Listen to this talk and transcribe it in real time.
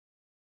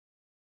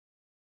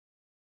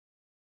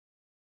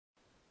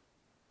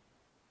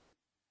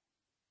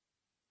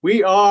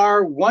We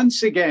are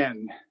once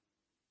again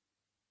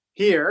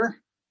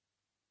here,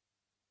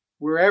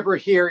 wherever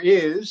here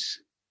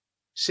is,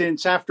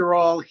 since after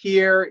all,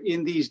 here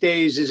in these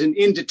days is an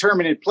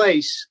indeterminate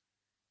place.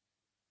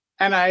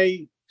 And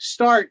I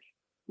start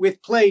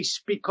with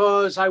place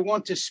because I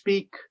want to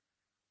speak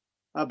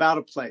about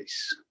a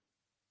place.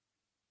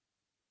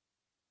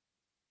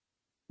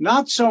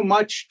 Not so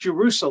much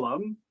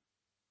Jerusalem,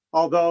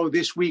 although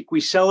this week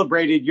we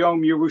celebrated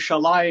Yom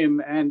Yerushalayim,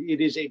 and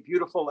it is a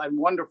beautiful and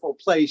wonderful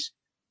place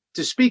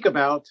to speak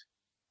about,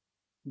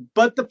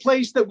 but the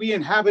place that we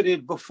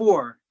inhabited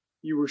before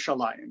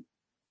Yerushalayim,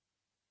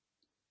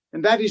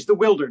 and that is the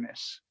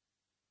wilderness.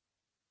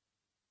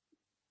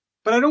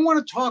 But I don't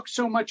want to talk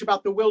so much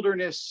about the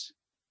wilderness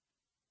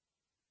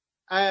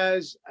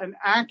as an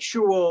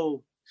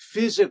actual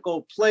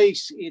physical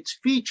place, its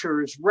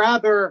features.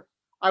 Rather,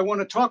 I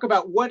want to talk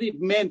about what it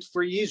meant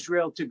for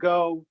Israel to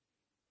go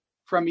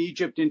from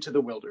Egypt into the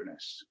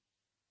wilderness.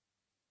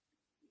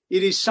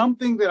 It is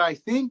something that I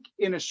think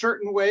in a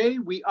certain way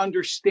we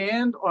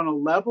understand on a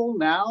level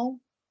now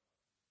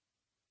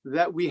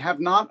that we have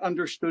not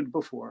understood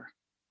before.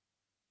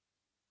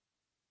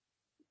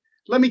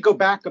 Let me go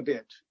back a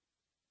bit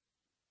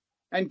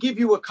and give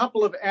you a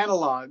couple of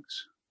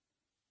analogs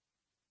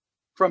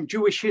from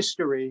Jewish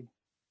history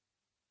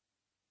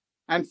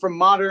and from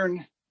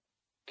modern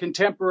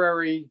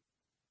contemporary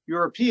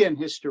European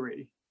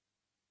history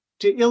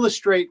to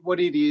illustrate what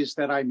it is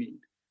that I mean.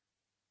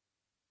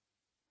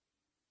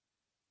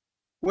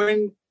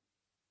 When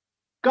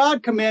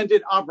God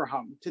commanded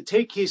Abraham to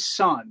take his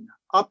son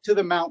up to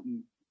the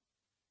mountain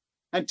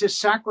and to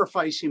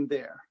sacrifice him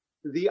there,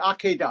 the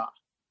Akedah,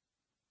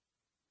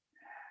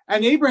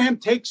 and Abraham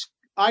takes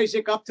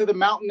Isaac up to the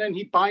mountain and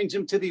he binds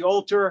him to the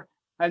altar,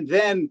 and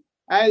then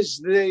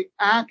as the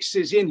axe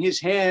is in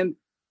his hand,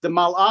 the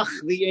Malach,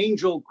 the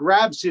angel,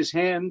 grabs his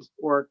hand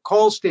or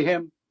calls to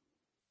him,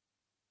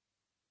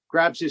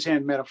 grabs his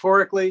hand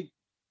metaphorically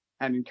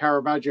and in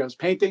Caravaggio's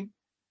painting,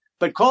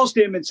 but calls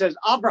to him and says,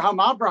 Abraham,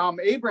 Abraham,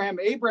 Abraham,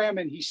 Abraham,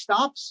 and he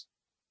stops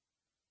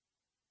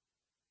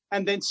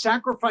and then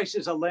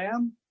sacrifices a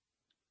ram.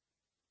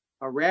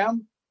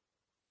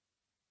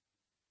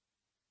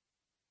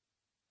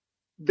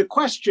 The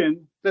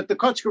question that the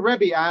Kotzker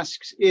Rebbe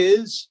asks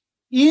is,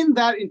 in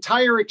that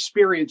entire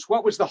experience,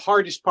 what was the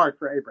hardest part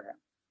for Abraham?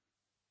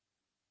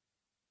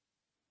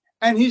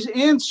 And his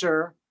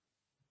answer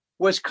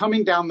was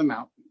coming down the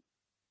mountain.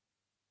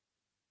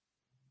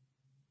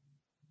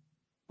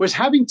 Was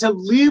having to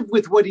live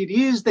with what it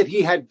is that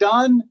he had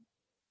done,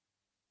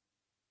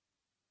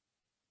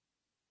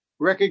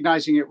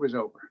 recognizing it was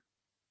over.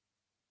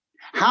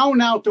 How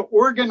now to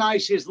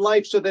organize his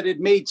life so that it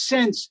made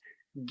sense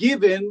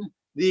given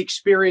the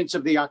experience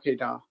of the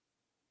Akedah.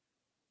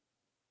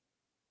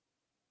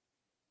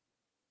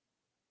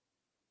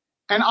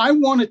 And I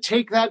want to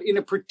take that in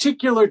a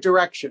particular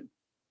direction.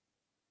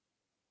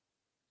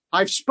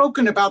 I've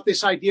spoken about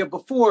this idea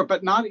before,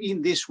 but not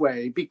in this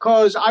way,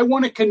 because I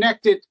want to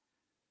connect it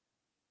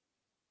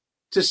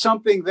to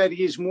something that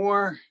is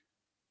more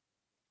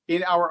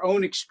in our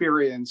own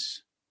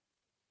experience,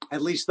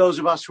 at least those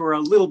of us who are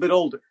a little bit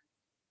older.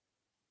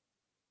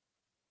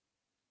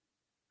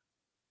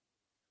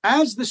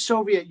 As the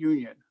Soviet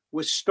Union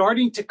was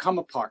starting to come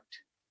apart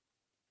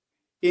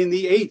in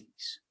the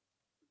 80s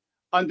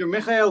under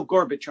Mikhail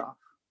Gorbachev,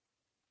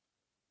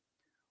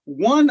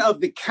 one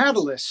of the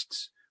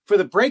catalysts for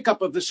the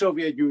breakup of the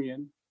Soviet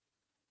Union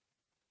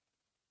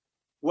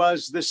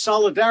was the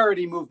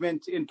Solidarity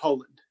movement in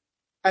Poland.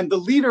 And the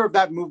leader of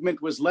that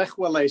movement was Lech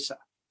Walesa.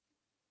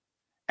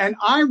 And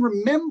I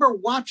remember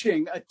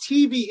watching a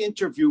TV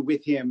interview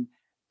with him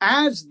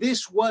as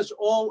this was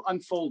all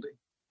unfolding.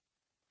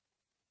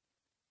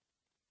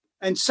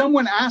 And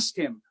someone asked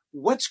him,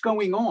 what's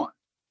going on?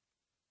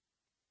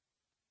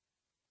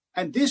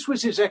 And this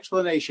was his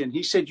explanation.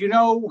 He said,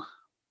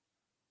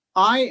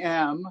 I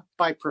am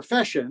by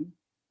profession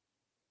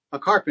a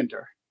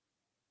carpenter.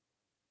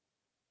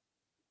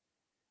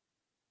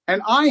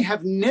 And I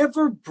have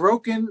never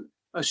broken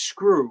a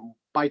screw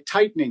by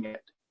tightening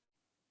it,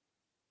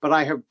 but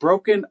I have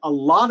broken a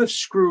lot of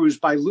screws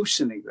by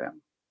loosening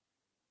them.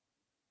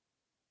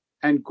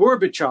 And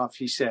Gorbachev,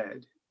 he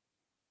said,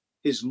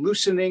 is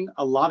loosening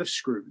a lot of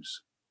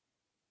screws.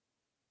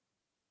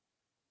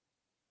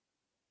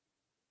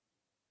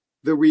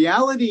 The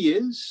reality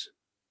is,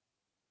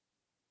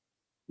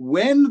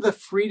 when the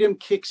freedom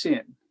kicks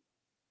in,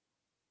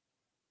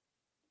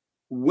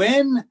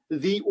 when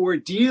the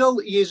ordeal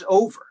is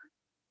over,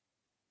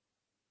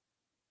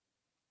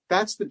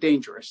 that's the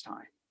dangerous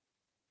time.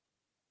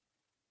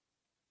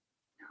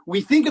 We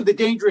think of the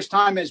dangerous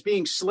time as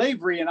being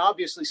slavery, and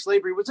obviously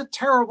slavery was a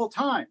terrible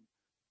time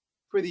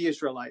for the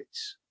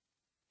Israelites.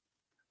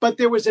 But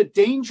there was a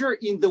danger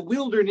in the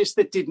wilderness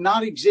that did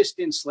not exist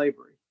in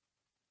slavery.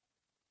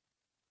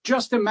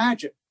 Just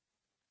imagine.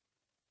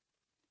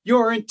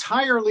 You're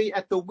entirely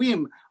at the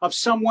whim of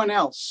someone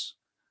else.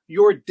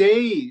 Your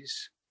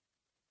days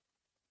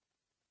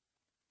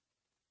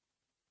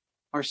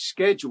are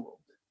scheduled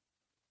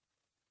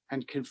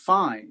and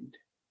confined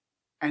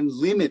and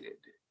limited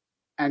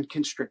and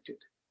constricted.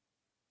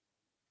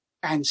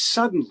 And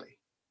suddenly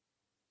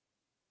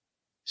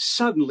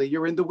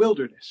you're in the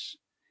wilderness.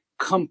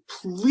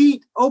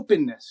 Complete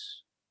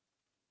openness.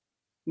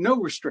 No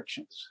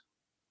restrictions.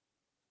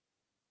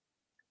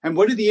 And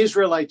what do the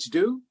Israelites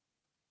do?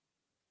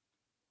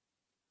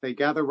 They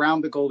gather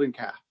round the golden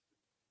calf.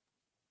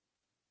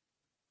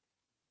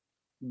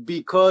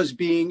 Because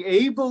being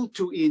able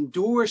to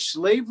endure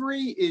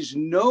slavery is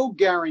no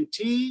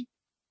guarantee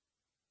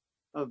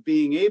of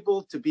being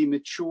able to be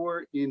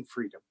mature in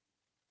freedom.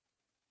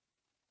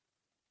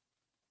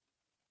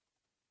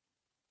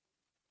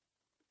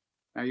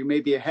 Now, you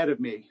may be ahead of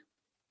me.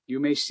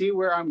 You may see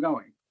where I'm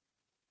going.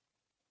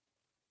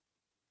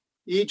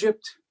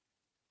 Egypt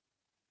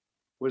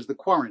was the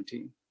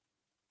quarantine.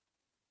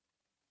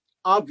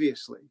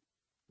 Obviously,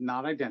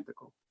 not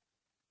identical.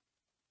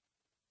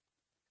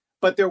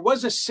 But there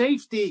was a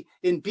safety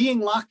in being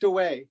locked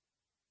away.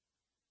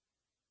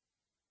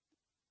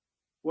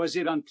 Was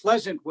it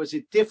unpleasant? Was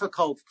it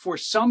difficult? For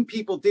some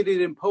people, did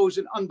it impose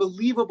an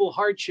unbelievable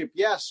hardship?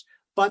 Yes,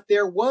 but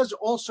there was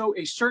also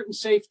a certain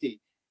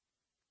safety.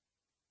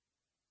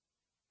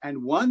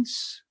 And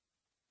once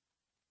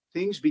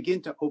things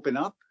begin to open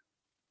up,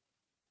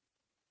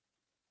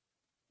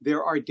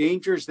 there are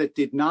dangers that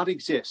did not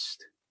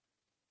exist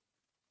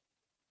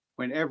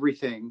when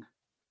everything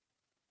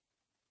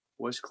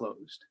was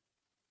closed.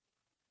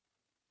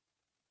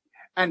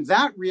 And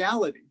that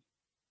reality,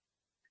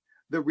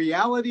 the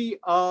reality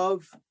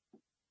of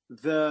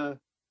the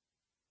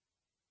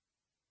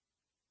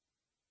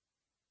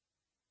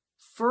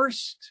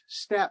first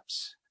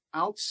steps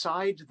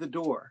outside the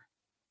door,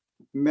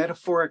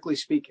 metaphorically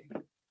speaking,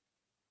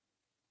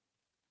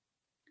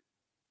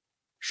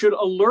 should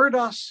alert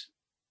us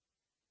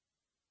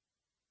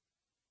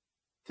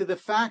to the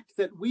fact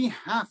that we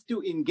have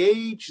to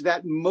engage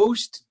that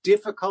most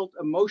difficult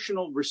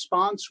emotional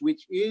response,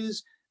 which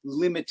is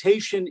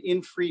limitation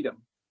in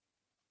freedom.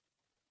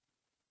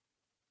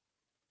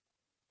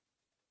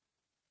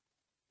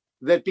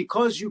 That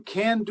because you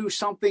can do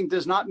something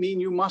does not mean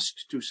you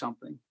must do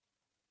something.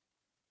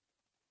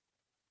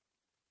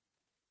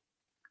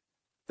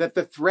 That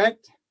the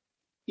threat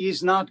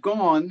is not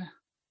gone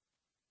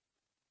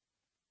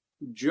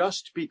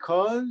just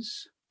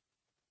because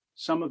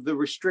some of the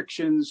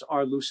restrictions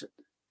are loosened.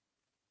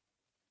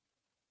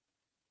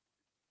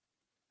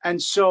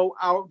 And so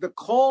the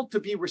call to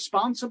be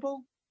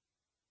responsible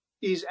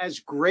is as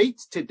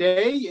great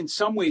today, in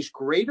some ways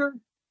greater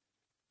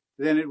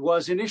than it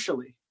was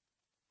initially.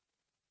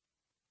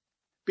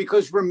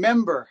 Because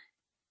remember,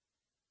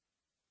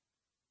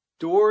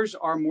 doors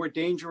are more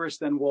dangerous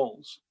than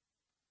walls.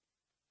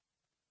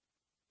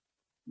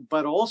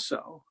 But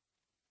also,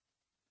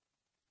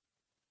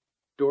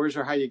 doors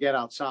are how you get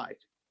outside.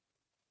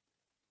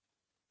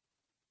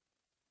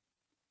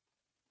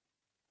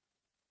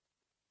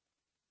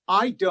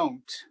 I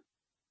don't,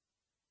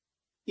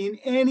 in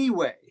any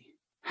way,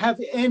 have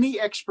any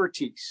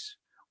expertise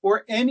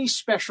or any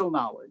special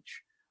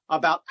knowledge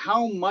about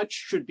how much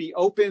should be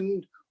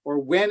opened or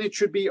when it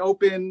should be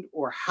opened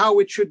or how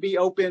it should be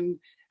opened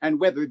and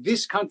whether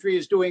this country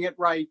is doing it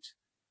right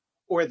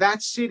or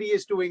that city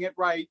is doing it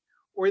right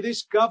or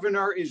this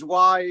governor is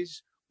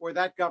wise or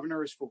that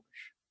governor is foolish.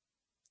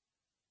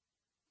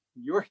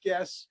 Your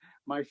guess,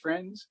 my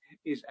friends,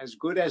 is as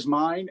good as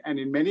mine and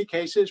in many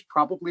cases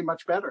probably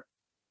much better.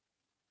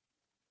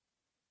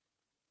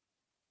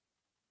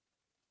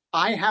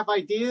 I have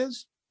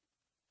ideas,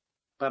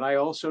 but I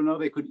also know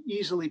they could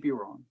easily be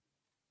wrong.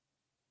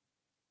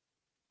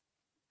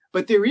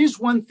 But there is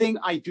one thing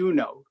I do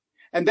know,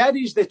 and that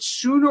is that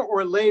sooner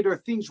or later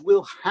things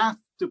will have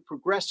to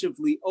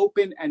progressively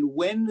open, and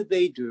when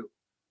they do,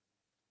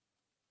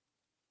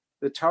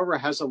 the Torah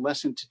has a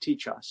lesson to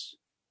teach us.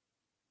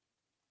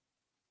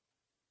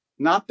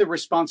 Not the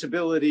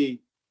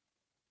responsibility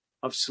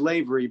of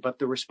slavery, but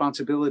the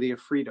responsibility of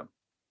freedom.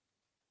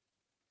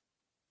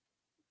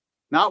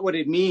 Not what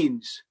it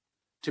means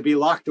to be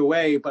locked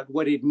away, but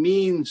what it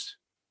means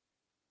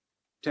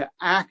to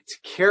act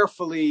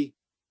carefully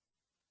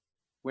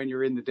when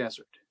you're in the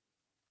desert,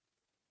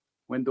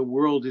 when the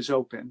world is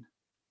open,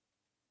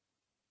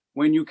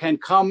 when you can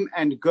come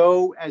and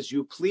go as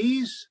you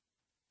please,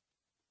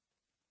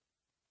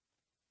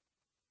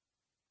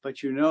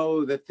 but you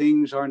know that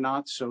things are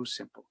not so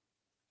simple.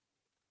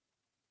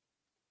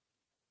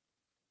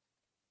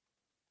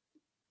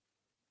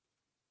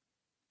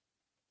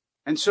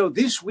 And so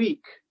this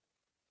week,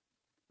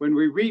 when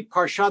we read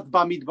Parshat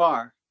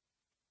Bamidbar,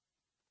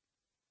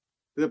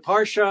 the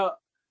Parsha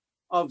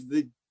of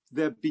the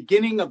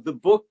beginning of the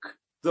book,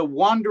 the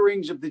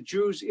wanderings of the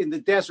Jews in the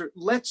desert,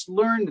 let's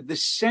learn the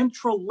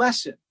central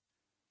lesson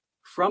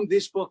from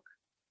this book,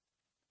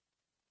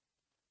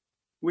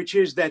 which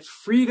is that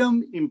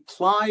freedom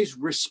implies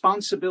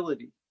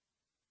responsibility.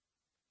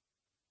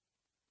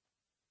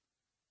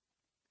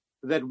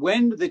 That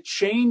when the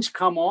chains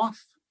come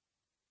off,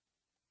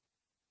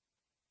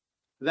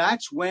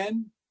 that's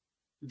when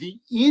the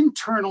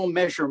internal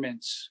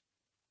measurements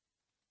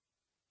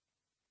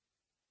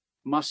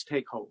must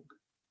take hold.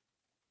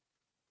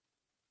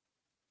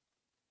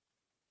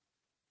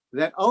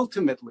 that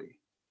ultimately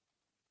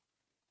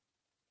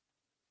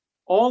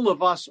all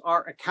of us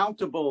are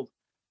accountable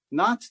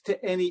not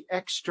to any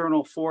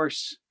external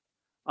force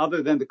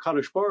other than the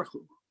Kadosh Baruch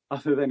Hu,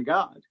 other than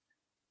God,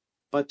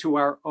 but to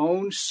our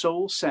own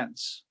soul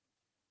sense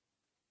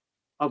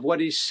of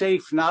what is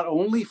safe not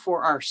only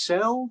for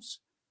ourselves,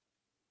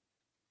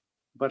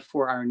 but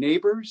for our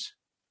neighbors,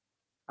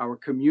 our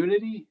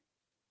community,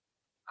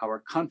 our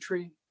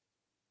country,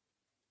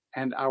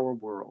 and our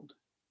world.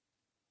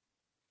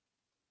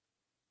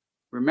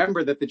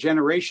 Remember that the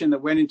generation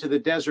that went into the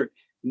desert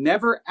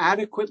never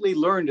adequately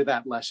learned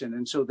that lesson,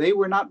 and so they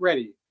were not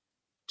ready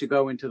to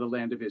go into the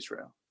land of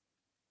Israel.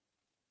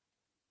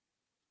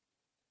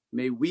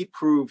 May we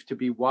prove to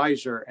be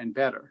wiser and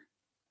better.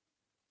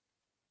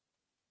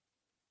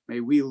 May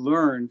we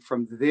learn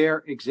from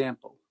their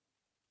example.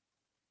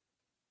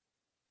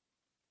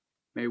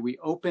 May we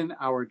open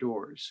our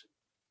doors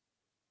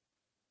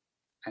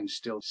and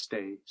still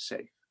stay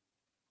safe.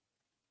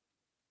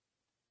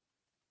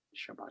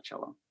 Shabbat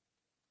Shalom.